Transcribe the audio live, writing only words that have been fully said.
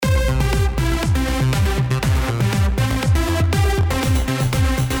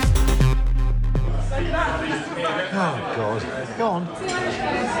on?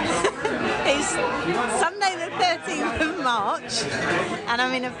 It's Sunday the 13th of March, and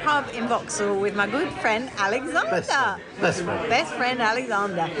I'm in a pub in Vauxhall with my good friend Alexander. Best friend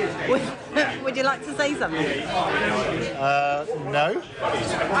Alexander. Would you like to say something? No.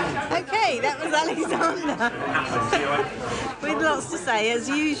 Okay, that was Alexander. With lots to say, as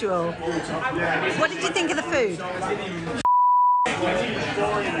usual. What did you think of the food?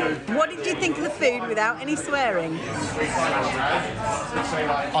 What did you think of the food without any swearing?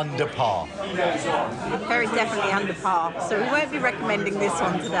 Under par. Very definitely under par, so we won't be recommending this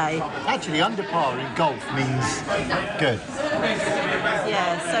one today. Actually, under par in golf means good.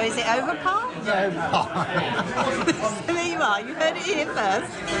 Yeah, so is it over par? Yeah, over par. So there you are, you heard it here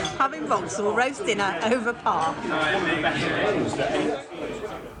first. Pub in Vauxhall, roast dinner, over par.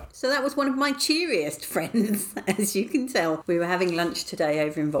 So that was one of my cheeriest friends, as you can tell. We were having lunch today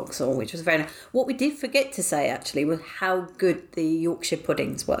over in Vauxhall, which was very nice. What we did forget to say, actually, was how good the Yorkshire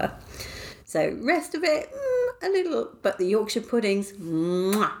puddings were. So rest of it, a little, but the Yorkshire puddings,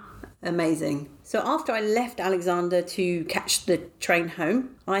 amazing. So after I left Alexander to catch the train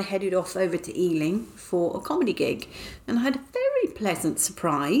home, I headed off over to Ealing for a comedy gig. And I had a very pleasant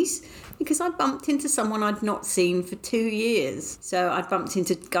surprise because I bumped into someone I'd not seen for 2 years. So I bumped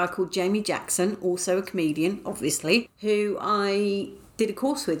into a guy called Jamie Jackson, also a comedian, obviously, who I did a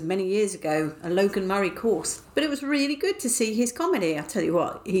course with many years ago, a Logan Murray course. But it was really good to see his comedy. I tell you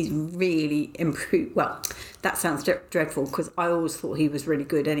what, he's really improved. Well, that sounds dreadful because I always thought he was really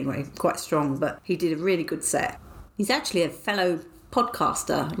good anyway, quite strong, but he did a really good set. He's actually a fellow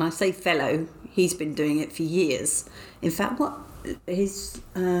podcaster, and I say fellow, he's been doing it for years. In fact, what his...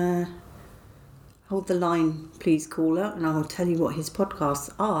 hold the line, please, caller, and I will tell you what his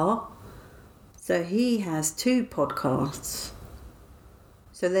podcasts are. So he has 2 podcasts.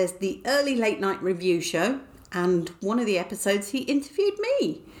 So there's the Early Late Night Review Show, and one of the episodes he interviewed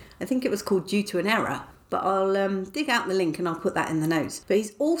me. I think it was called Due to an Error, but I'll dig out the link and I'll put that in the notes. But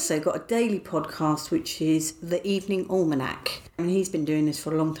he's also got a daily podcast, which is The Evening Almanac. And he's been doing this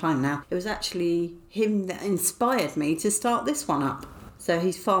for a long time now. It was actually him that inspired me to start this one up. So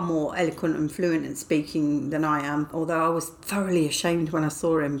he's far more eloquent and fluent at speaking than I am, although I was thoroughly ashamed when I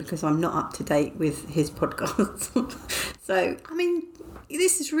saw him because I'm not up to date with his podcast. So, I mean,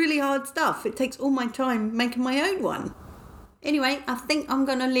 this is really hard stuff. It takes all my time making my own one. Anyway, I think I'm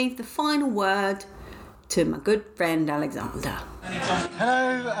going to leave the final word to my good friend Alexander.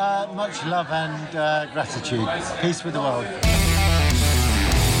 Hello, much love and gratitude. Peace with the world.